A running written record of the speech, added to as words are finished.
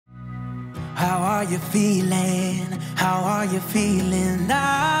How are you feeling? How are you feeling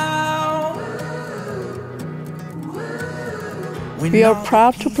now? We are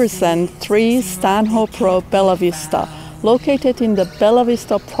proud to present 3 Stanhope Road Bella Vista, located in the Bella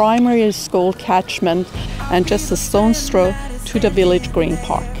Vista Primary School catchment and just a stone's throw to the Village Green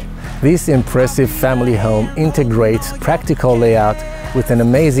Park. This impressive family home integrates practical layout with an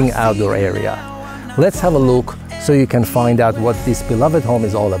amazing outdoor area. Let's have a look so you can find out what this beloved home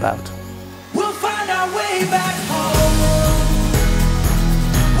is all about. We'll find our way back home.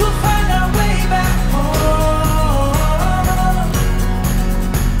 We'll find our way back home.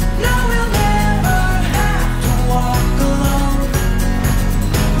 No, we'll never have to walk alone.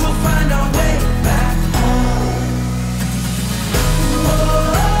 We'll find our way back home.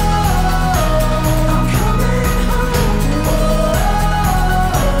 I'm coming home.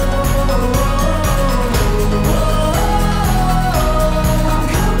 I'm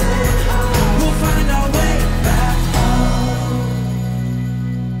coming home. We'll find our way back home.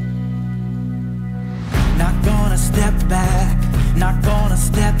 Not gonna step back, not gonna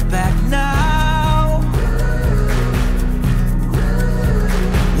step back now.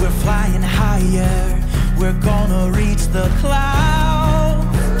 We're flying higher, we're gonna reach the clouds.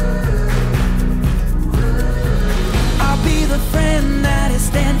 I'll be the friend that is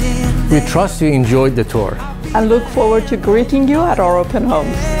standing We there. trust you enjoyed the tour. And look forward to greeting you at our open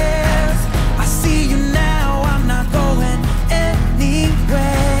homes.